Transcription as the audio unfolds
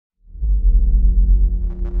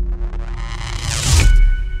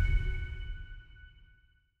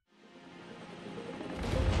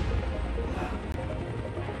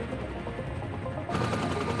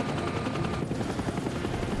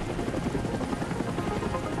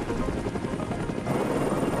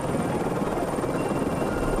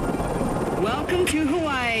Welcome to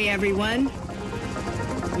Hawaii, everyone.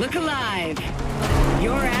 Look alive.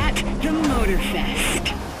 You're at the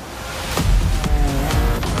Motorfest.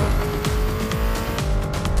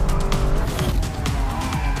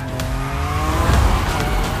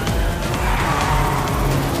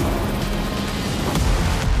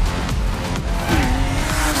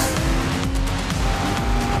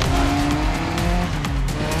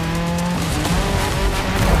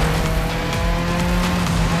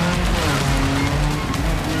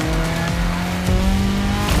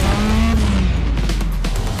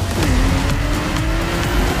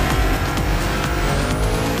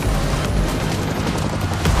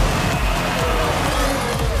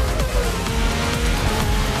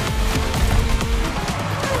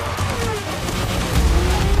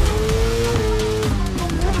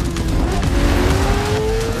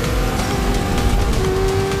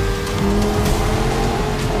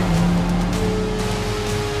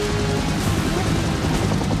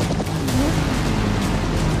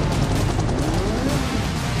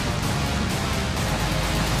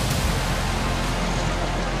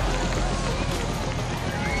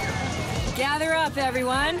 Gather up,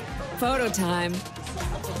 everyone. Photo time.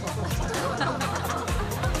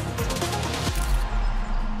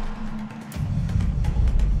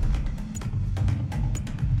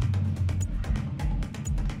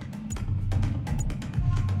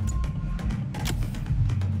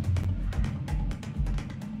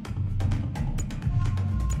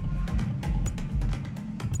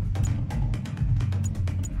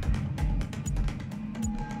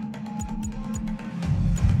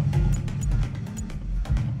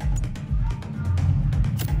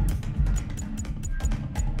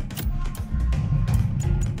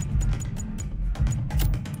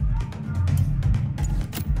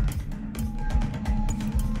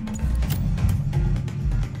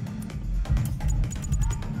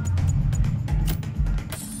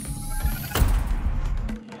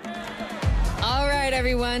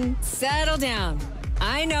 Everyone, settle down.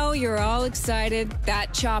 I know you're all excited.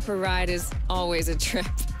 That chopper ride is always a trip.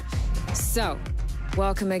 So,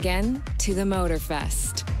 welcome again to the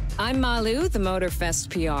Motorfest. I'm Malu, the Motorfest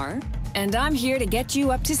PR, and I'm here to get you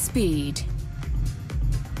up to speed.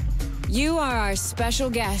 You are our special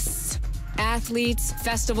guests, athletes,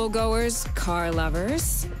 festival goers, car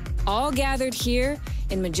lovers, all gathered here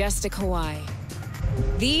in majestic Hawaii.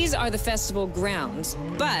 These are the festival grounds,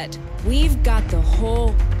 but we've got the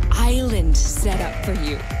whole island set up for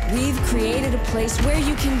you. We've created a place where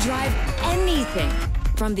you can drive anything,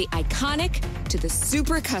 from the iconic to the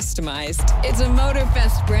super customized. It's a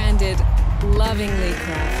Motorfest branded, lovingly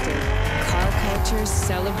crafted car culture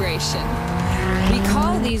celebration. We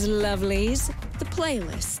call these lovelies the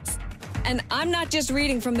playlists. And I'm not just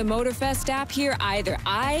reading from the Motorfest app here either.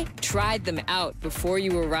 I tried them out before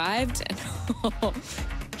you arrived. And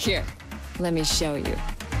here, let me show you.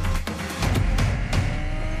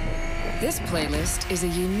 This playlist is a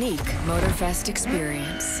unique Motorfest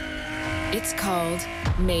experience. It's called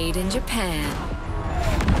Made in Japan.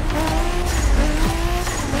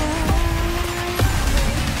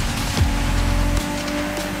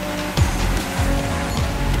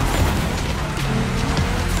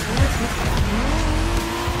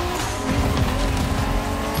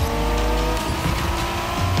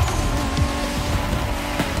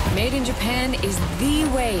 Made in Japan is the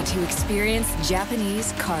way to experience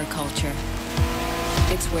Japanese car culture.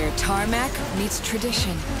 It's where tarmac meets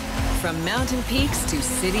tradition. From mountain peaks to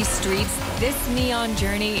city streets, this neon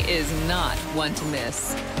journey is not one to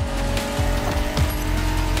miss.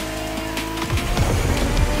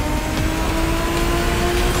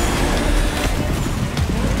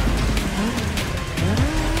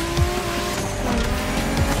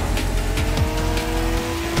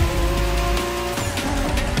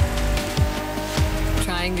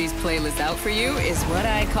 These playlists out for you is what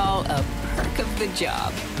I call a perk of the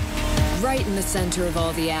job. Right in the center of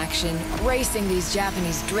all the action, racing these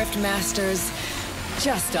Japanese drift masters,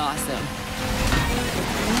 just awesome.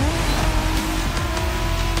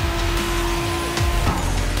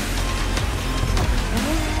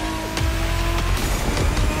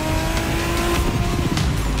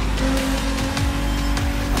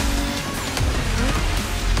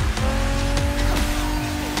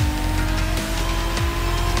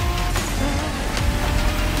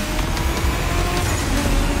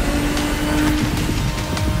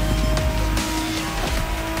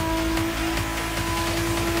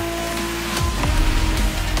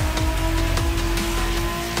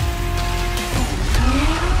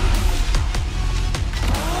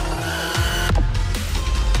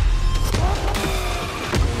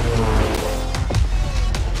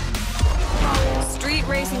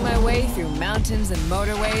 mountains and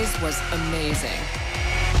motorways was amazing.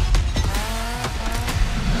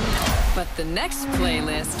 But the next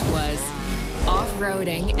playlist was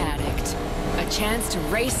Off-Roading Addict, a chance to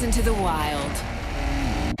race into the wild.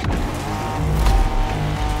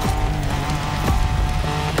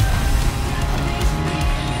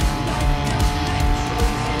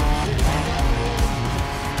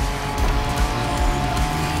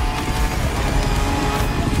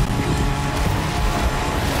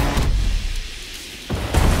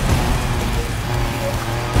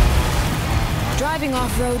 Driving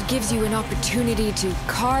off-road gives you an opportunity to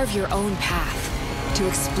carve your own path, to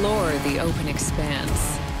explore the open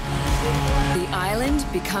expanse. The island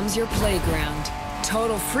becomes your playground.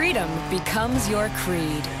 Total freedom becomes your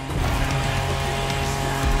creed.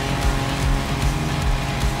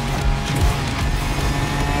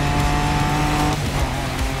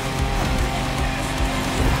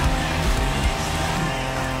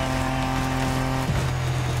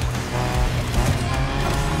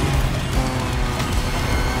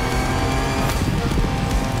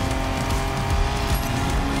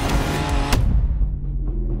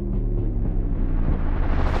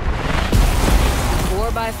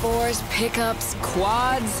 Fours, pickups,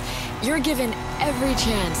 quads, you're given every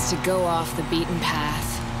chance to go off the beaten path.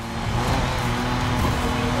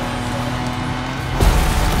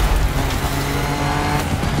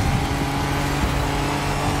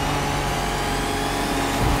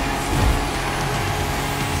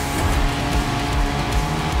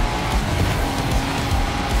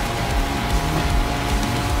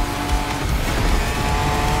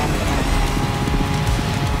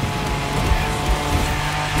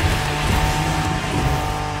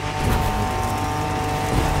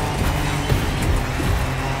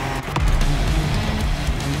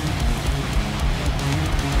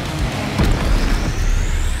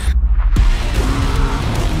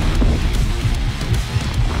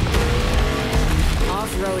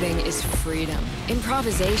 Freedom,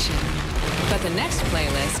 improvisation. But the next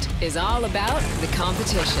playlist is all about the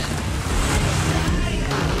competition.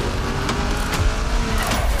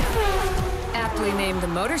 Aptly named the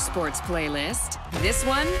Motorsports playlist, this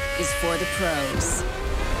one is for the pros.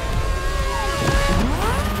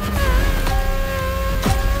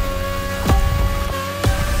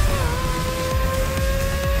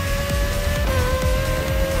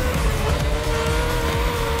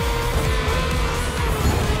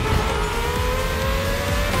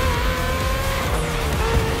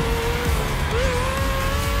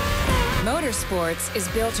 Motorsports is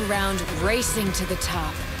built around racing to the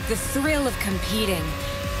top, the thrill of competing.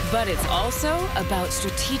 But it's also about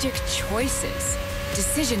strategic choices,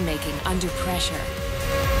 decision-making under pressure.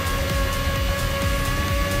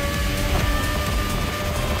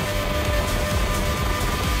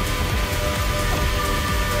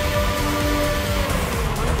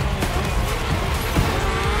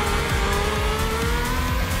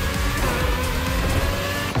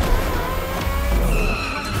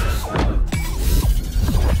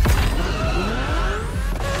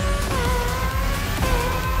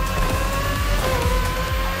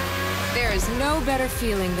 No better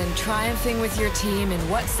feeling than triumphing with your team in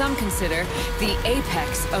what some consider the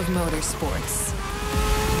apex of motorsports.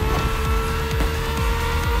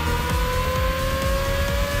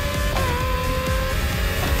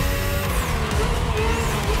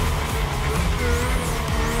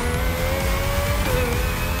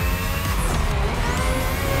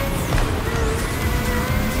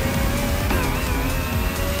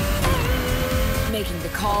 Making the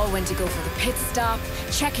call when to go for the pit stop,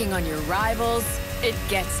 checking on your rivals, it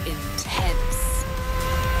gets intense.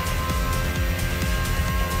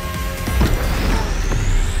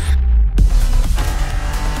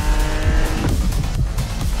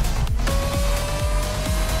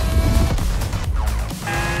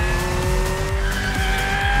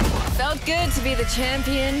 Felt good to be the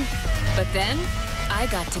champion, but then I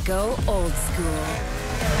got to go old school.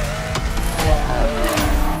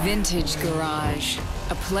 Vintage Garage,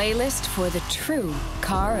 a playlist for the true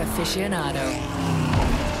car aficionado.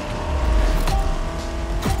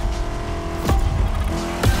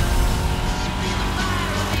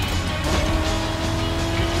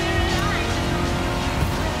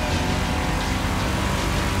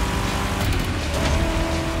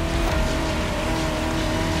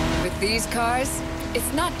 With these cars,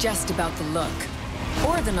 it's not just about the look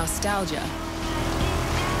or the nostalgia.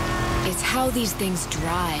 It's how these things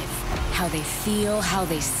drive, how they feel, how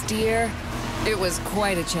they steer. It was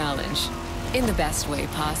quite a challenge, in the best way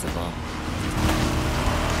possible.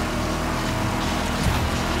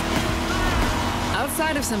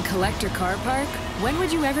 Outside of some collector car park, when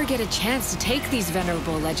would you ever get a chance to take these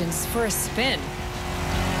venerable legends for a spin?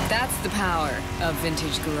 That's the power of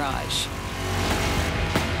Vintage Garage.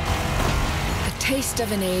 A taste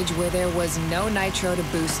of an age where there was no nitro to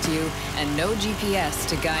boost you and no GPS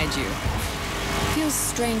to guide you. Feels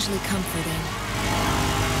strangely comforting.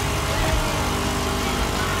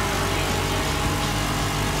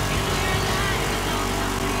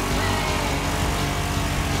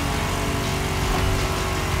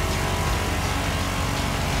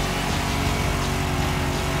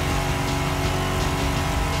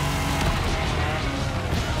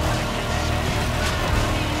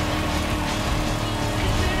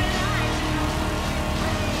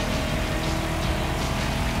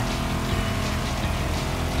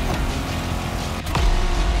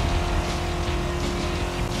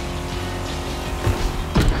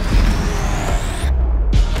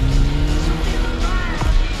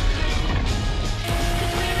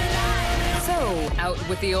 Out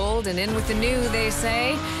with the old and in with the new, they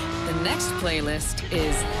say. The next playlist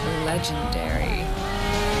is legendary.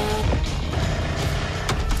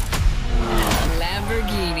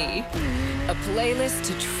 Lamborghini. A playlist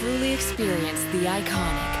to truly experience the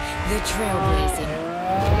iconic, the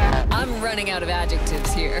trailblazing. I'm running out of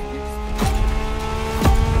adjectives here.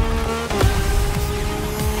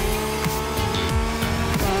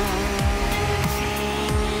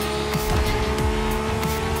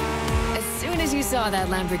 You saw that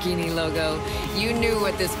Lamborghini logo, you knew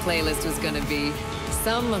what this playlist was gonna be.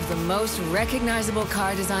 Some of the most recognizable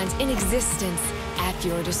car designs in existence at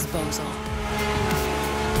your disposal.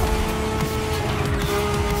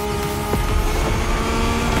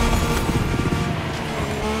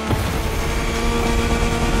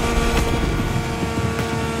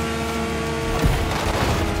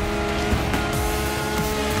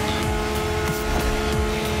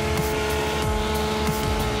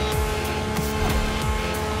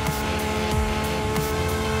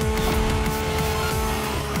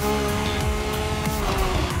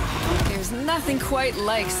 Nothing quite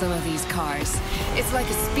like some of these cars. It's like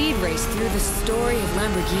a speed race through the story of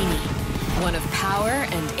Lamborghini. One of power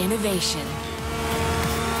and innovation.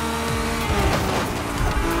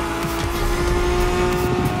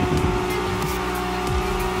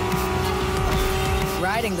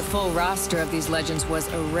 Riding the full roster of these legends was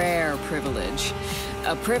a rare privilege.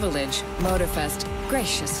 A privilege Motorfest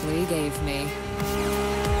graciously gave me.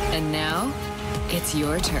 And now, it's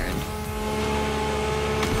your turn.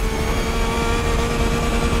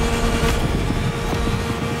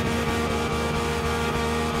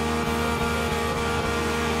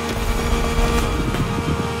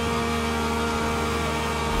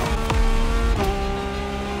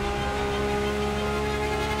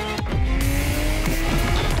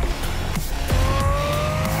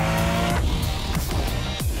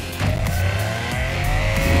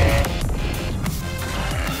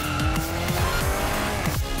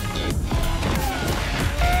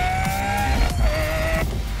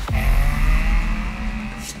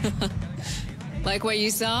 Like what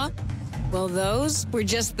you saw? Well, those were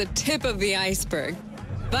just the tip of the iceberg.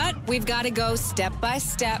 But we've got to go step by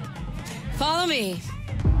step. Follow me.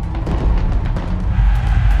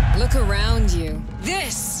 Look around you.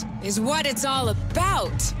 This is what it's all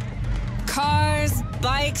about. Cars,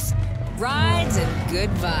 bikes, rides, and good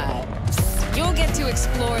vibes. You'll get to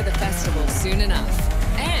explore the festival soon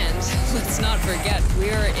enough. And let's not forget,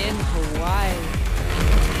 we're in Hawaii.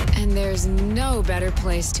 And there's no better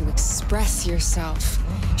place to express yourself.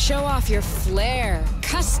 Show off your flair.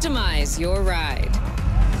 Customize your ride.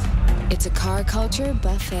 It's a car culture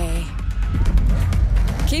buffet.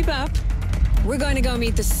 Keep up. We're going to go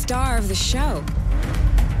meet the star of the show.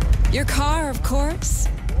 Your car, of course.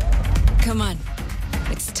 Come on.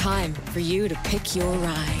 It's time for you to pick your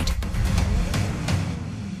ride.